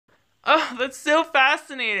Oh, that's so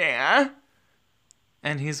fascinating, huh?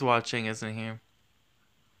 And he's watching, isn't he?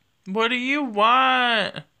 What do you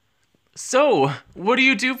want? So, what do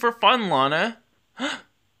you do for fun, Lana?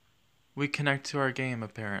 We connect to our game,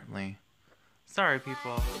 apparently. Sorry,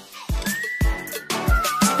 people.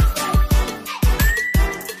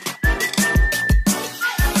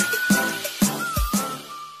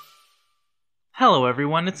 Hello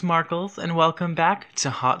everyone, it's Markles, and welcome back to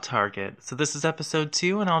Hot Target. So this is episode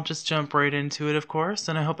 2, and I'll just jump right into it, of course,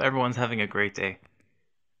 and I hope everyone's having a great day.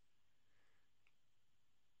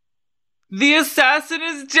 The assassin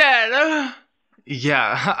is dead!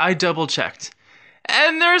 Yeah, I double-checked.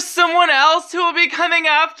 And there's someone else who will be coming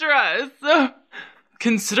after us!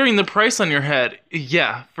 Considering the price on your head,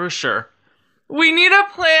 yeah, for sure. We need a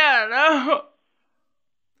plan!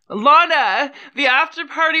 Lana, the after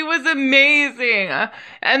party was amazing,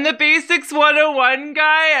 and the Basics 101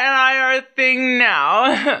 guy and I are a thing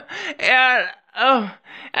now.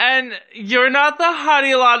 And you're not the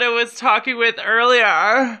hottie Lana was talking with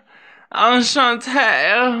earlier.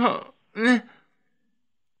 Enchanté.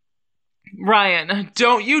 Ryan,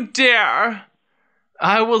 don't you dare.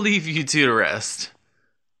 I will leave you two to rest.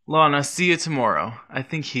 Lana, see you tomorrow. I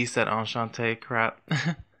think he said enchanté crap.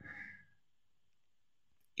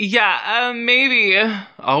 Yeah, maybe.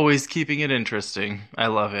 Always keeping it interesting. I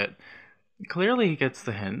love it. Clearly he gets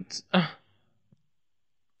the hint.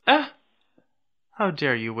 How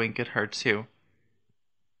dare you wink at her, too?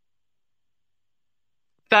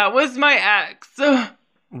 That was my ex.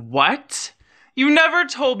 What? You never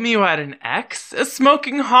told me you had an ex? A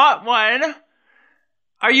smoking hot one?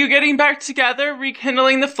 Are you getting back together,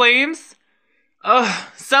 rekindling the flames?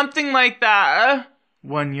 Something like that.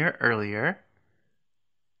 1 year earlier.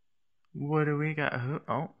 What do we got? Who?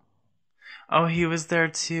 Oh, he was there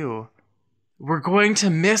too. We're going to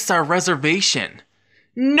miss our reservation.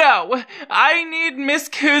 No, I need Miss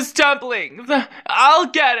Koo's dumplings. I'll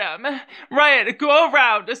get him. Ryan, go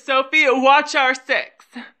around. Sophie, watch our 6.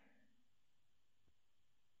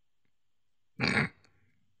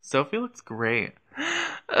 Sophie looks great.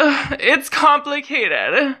 It's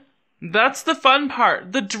complicated. That's the fun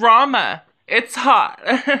part, the drama. It's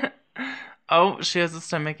hot. Oh, she has a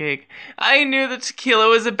stomach ache. I knew the tequila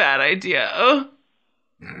was a bad idea.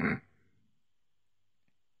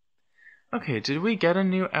 Okay, did we get a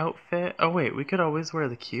new outfit? Oh wait, we could always wear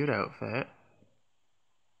the cute outfit.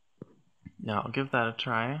 Yeah, I'll give that a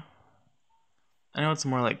try. I know it's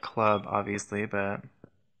more like club, obviously, but...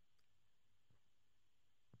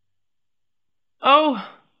 Oh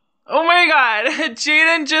my god,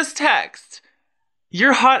 Jaden just texted.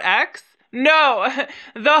 Your hot ex? No,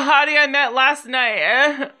 the hottie I met last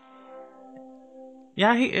night.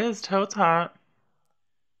 Yeah, he is totes hot.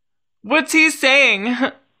 What's he saying?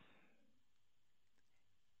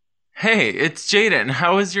 Hey, it's Jaden.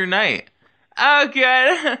 How was your night? Oh,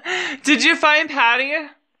 good. Did you find Patty?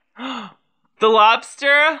 The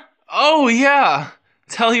lobster? Oh, yeah.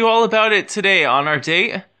 Tell you all about it today on our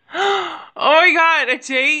date. Oh my god, a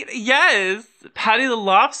date? Yes. Patty the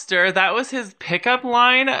lobster, that was his pickup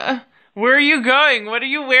line? Where are you going? What are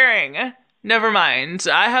you wearing? Never mind.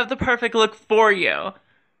 I have the perfect look for you.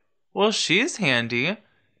 Well, she's handy.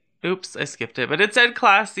 Oops, I skipped it, but it said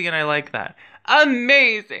classy and I like that.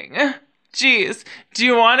 Amazing. Jeez, do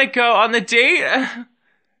you want to go on the date?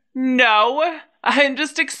 No, I'm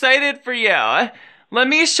just excited for you. Let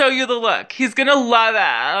me show you the look. He's gonna love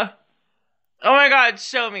it. Oh my god,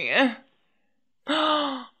 show me.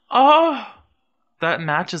 Oh, that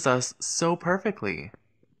matches us so perfectly.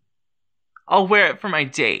 I'll wear it for my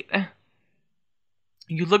date.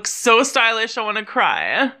 You look so stylish, I want to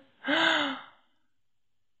cry.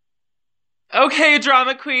 Okay,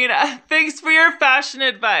 drama queen, thanks for your fashion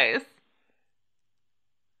advice.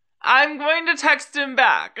 I'm going to text him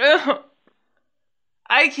back.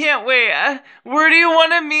 I can't wait. Where do you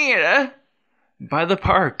want to meet? By the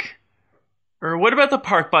park. Or what about the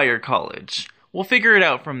park by your college? We'll figure it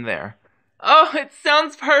out from there. Oh, it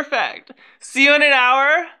sounds perfect. See you in an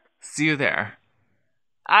hour? See you there.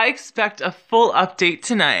 I expect a full update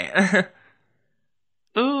tonight.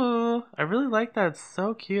 Ooh, I really like that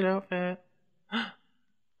so cute outfit.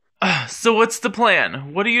 So what's the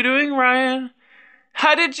plan? What are you doing, Ryan?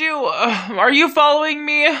 How did you... are you following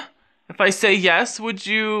me? If I say yes, would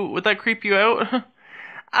that creep you out?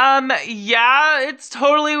 Yeah, it's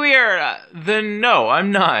totally weird. Then no,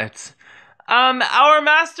 I'm not. Our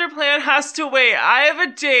master plan has to wait. I have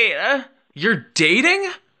a date. You're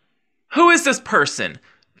dating? Who is this person?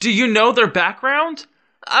 Do you know their background?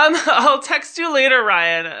 I'll text you later,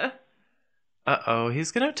 Ryan. Uh-oh,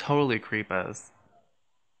 he's gonna totally creep us.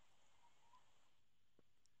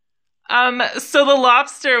 So the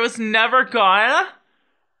lobster was never gone?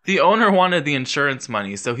 The owner wanted the insurance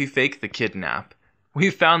money, so he faked the kidnap. We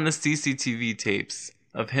found the CCTV tapes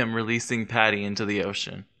of him releasing Patty into the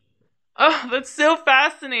ocean. Oh, that's so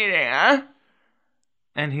fascinating, huh?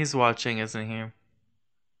 And he's watching, isn't he?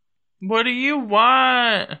 What do you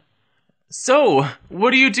want? So,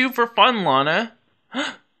 what do you do for fun, Lana?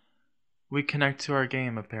 We connect to our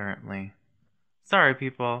game, apparently. Sorry,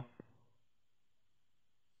 people.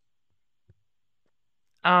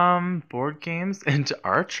 Board games and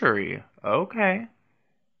archery. Okay.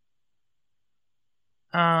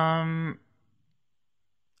 I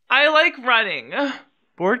like running.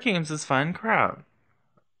 Board games is fun, crowd.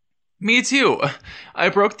 Me too. I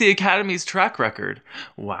broke the Academy's track record.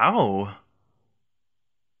 Wow.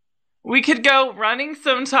 We could go running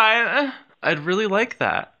sometime. I'd really like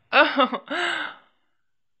that. Oh,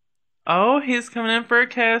 oh, he's coming in for a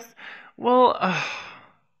kiss. Well,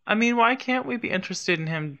 I mean, why can't we be interested in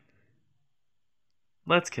him?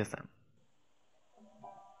 Let's kiss him.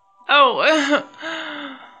 Oh,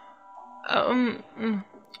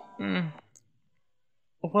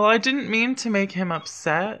 well, I didn't mean to make him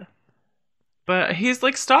upset, but he's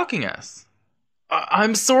like stalking us.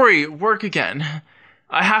 I'm sorry, work again.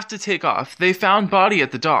 I have to take off. They found body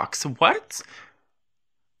at the docks. What?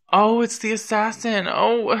 Oh, it's the assassin.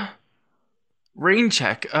 Oh. Rain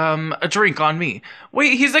check. A drink on me.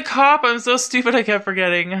 Wait, he's a cop. I'm so stupid I kept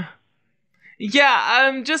forgetting.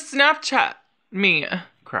 Yeah, just Snapchat me.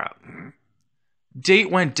 Crap.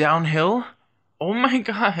 Date went downhill? Oh my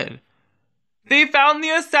god. They found the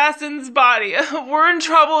assassin's body. We're in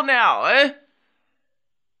trouble now.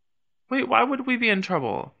 Wait, why would we be in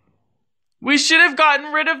trouble? We should have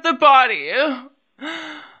gotten rid of the body.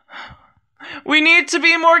 We need to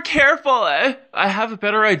be more careful. I have a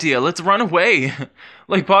better idea. Let's run away.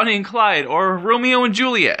 Like Bonnie and Clyde or Romeo and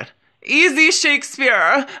Juliet. Easy,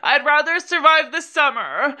 Shakespeare. I'd rather survive the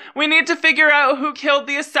summer. We need to figure out who killed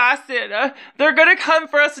the assassin. They're gonna come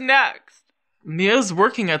for us next. Mia's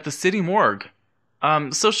working at the city morgue.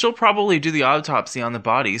 So she'll probably do the autopsy on the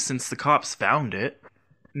body since the cops found it.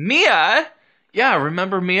 Mia? Yeah,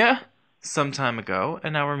 remember Mia? Some time ago,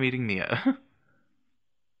 and now we're meeting Mia.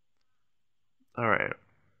 Alright.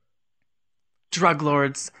 Drug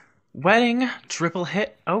lords. Wedding. Triple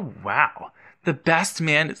hit. Oh, wow. The best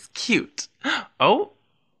man is cute. Oh.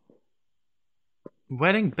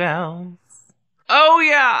 Wedding bells. Oh,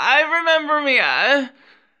 yeah. I remember Mia.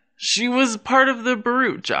 She was part of the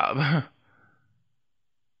Baruch job.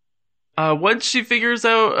 Once she figures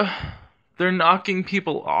out they're knocking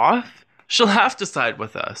people off, she'll have to side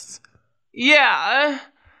with us. Yeah.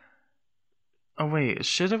 Oh wait,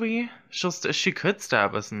 should we? She could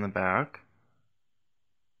stab us in the back.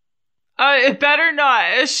 It better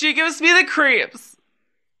not. She gives me the creeps.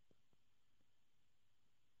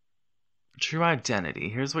 True identity.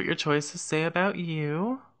 Here's what your choices say about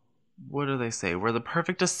you. What do they say? We're the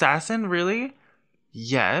perfect assassin, really?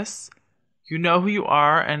 Yes. You know who you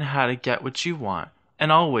are and how to get what you want,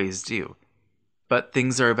 and always do. But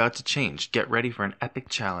things are about to change. Get ready for an epic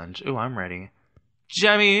challenge. Ooh, I'm ready.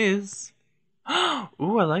 Jemmies.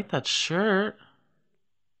 Ooh, I like that shirt.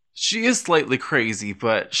 She is slightly crazy,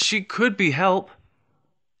 but she could be help.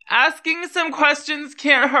 Asking some questions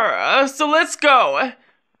can't hurt us, so let's go.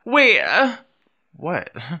 Wait.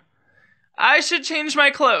 What? I should change my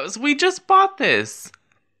clothes. We just bought this.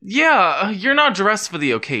 Yeah, you're not dressed for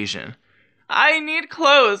the occasion. I need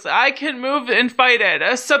clothes. I can move and fight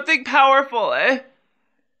it. Something powerful. I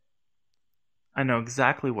know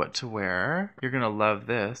exactly what to wear. You're gonna love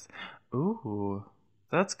this. Ooh,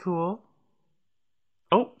 that's cool.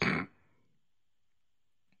 Oh.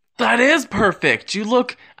 That is perfect. You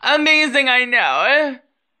look amazing, I know.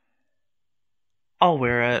 I'll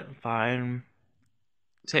wear it. Fine.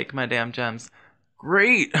 Take my damn gems.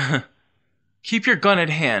 Great. Keep your gun at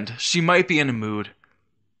hand. She might be in a mood.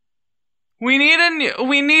 We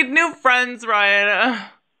need new friends, Ryan.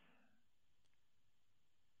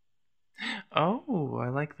 Oh, I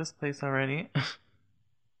like this place already.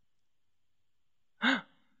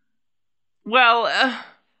 Well,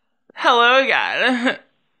 hello again.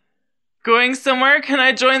 Going somewhere? Can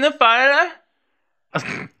I join the fun?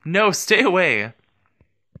 No, stay away.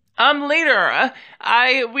 Later.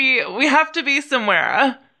 We have to be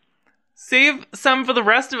somewhere. Save some for the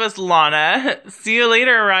rest of us, Lana. See you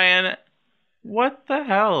later, Ryan. What the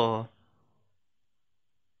hell?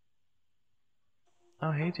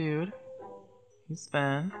 Oh, hey, dude. He's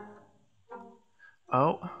Sven.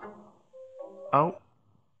 Oh. Oh.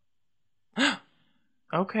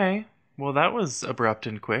 Okay. Well, that was abrupt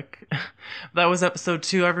and quick. That was episode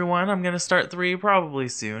 2, everyone. I'm going to start 3 probably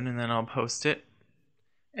soon, and then I'll post it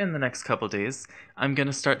in the next couple days. I'm going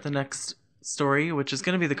to start the next story, which is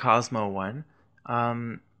going to be the Cosmo one.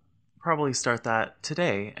 Probably start that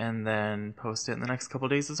today, and then post it in the next couple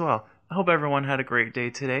days as well. I hope everyone had a great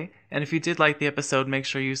day today. And if you did like the episode, make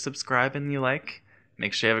sure you subscribe and you like.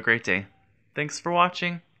 Make sure you have a great day. Thanks for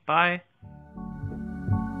watching. Bye.